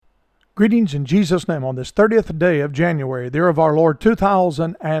Greetings in Jesus' name on this 30th day of January, the year of our Lord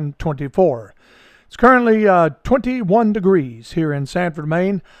 2024. It's currently 21 degrees here in Sanford,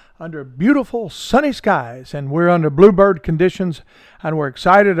 Maine, under beautiful sunny skies, and we're under bluebird conditions, and we're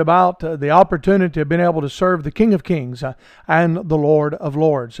excited about the opportunity of being able to serve the King of Kings and the Lord of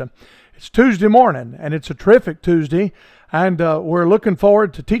Lords. It's Tuesday morning, and it's a terrific Tuesday, and we're looking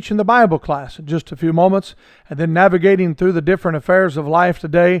forward to teaching the Bible class in just a few moments, and then navigating through the different affairs of life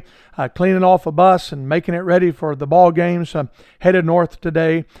today, cleaning off a bus and making it ready for the ball games, headed north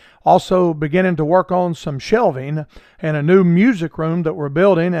today. Also beginning to work on some shelving and a new music room that we're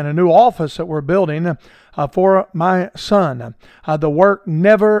building and a new office that we're building for my son. The work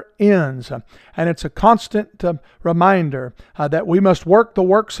never ends, and it's a constant reminder that we must work the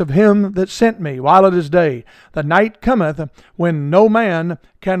works of him that sent me while it is day. The night cometh when no man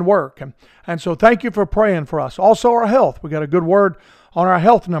can work. And so thank you for praying for us. Also our health. We got a good word on our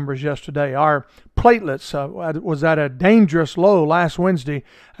health numbers yesterday. Our platelets was at a dangerous low last Wednesday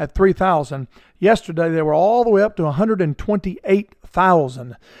at 3,000. Yesterday they were all the way up to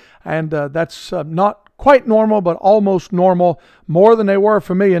 128,000. And that's not quite normal, but almost normal, more than they were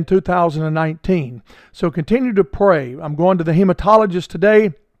for me in 2019. So continue to pray. I'm going to the hematologist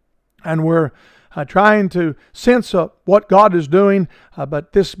today, and we're trying to sense what God is doing,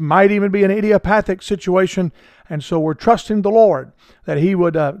 but this might even be an idiopathic situation, and so we're trusting the Lord that He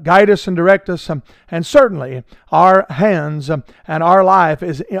would guide us and direct us, and certainly our hands and our life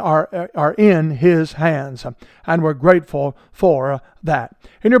are in His hands, and we're grateful for that.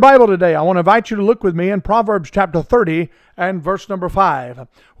 In your Bible today, I want to invite you to look with me in Proverbs chapter 30 and verse number 5,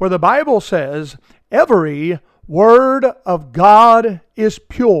 where the Bible says, "Every word of God is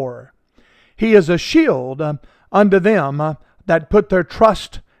pure. He is a shield unto them that put their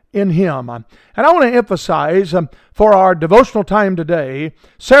trust in Him." And I want to emphasize for our devotional time today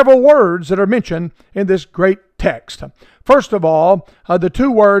several words that are mentioned in this great text. First of all, the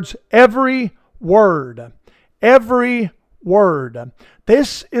two words, every word. Every word.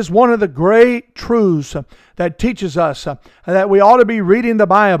 This is one of the great truths that teaches us that we ought to be reading the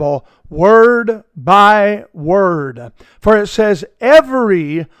Bible word by word. For it says,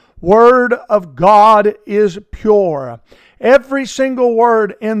 every word of God is pure. Every single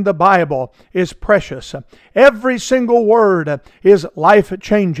word in the Bible is precious. Every single word is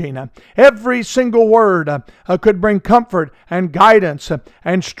life-changing. Every single word could bring comfort and guidance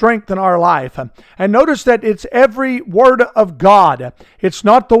and strength in our life. And notice that it's every word of God. It's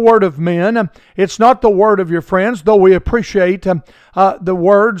not the word of men. It's not the word of your friends, though we appreciate the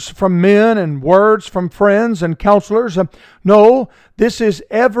words from men and words from friends and counselors. No, this is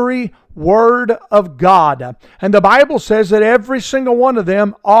every word of God. And the Bible says that every single one of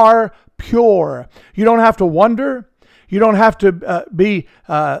them are pure. You don't have to wonder. You don't have to be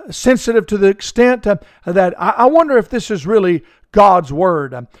sensitive to the extent that I wonder if this is really God's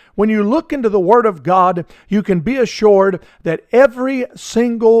Word. When you look into the Word of God, you can be assured that every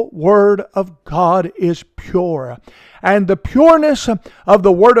single Word of God is pure. And the pureness of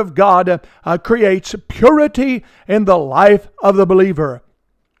the Word of God creates purity in the life of the believer.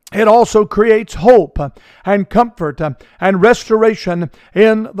 It also creates hope and comfort and restoration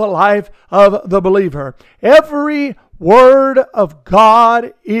in the life of the believer. Every word of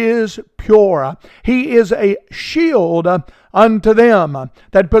God is pure. He is a shield unto them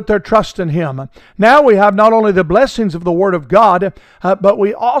that put their trust in Him. Now we have not only the blessings of the Word of God, but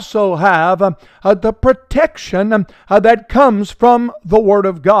we also have the protection that comes from the Word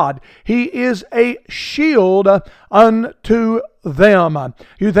of God. He is a shield unto them.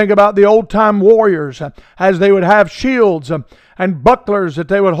 You think about the old-time warriors as they would have shields and bucklers that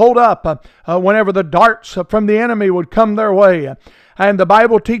they would hold up whenever the darts from the enemy would come their way. And the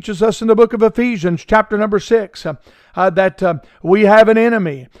Bible teaches us in the book of Ephesians, chapter number 6, that we have an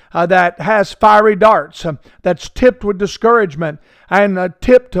enemy that has fiery darts, that's tipped with discouragement and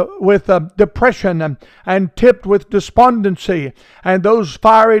tipped with depression and tipped with despondency. And those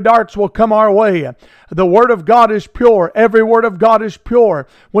fiery darts will come our way. The Word of God is pure. Every word of God is pure.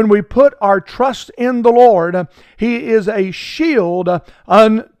 When we put our trust in the Lord, He is a shield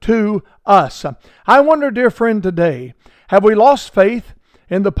unto us. I wonder, dear friend, today, have we lost faith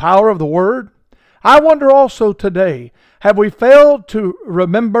in the power of the Word? I wonder also today, have we failed to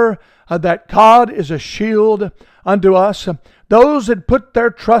remember that God is a shield unto us? Those that put their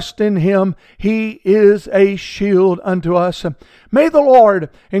trust in Him, He is a shield unto us. May the Lord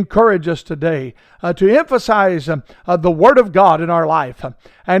encourage us today to emphasize the Word of God in our life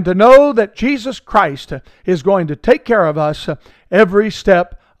and to know that Jesus Christ is going to take care of us every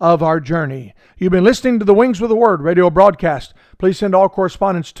step of our journey. You've been listening to the Wings with the Word radio broadcast. Please send all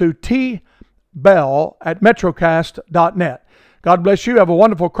correspondence to tbell@metrocast.net. God bless you. Have a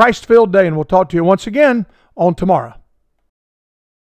wonderful Christ-filled day, and we'll talk to you once again on tomorrow.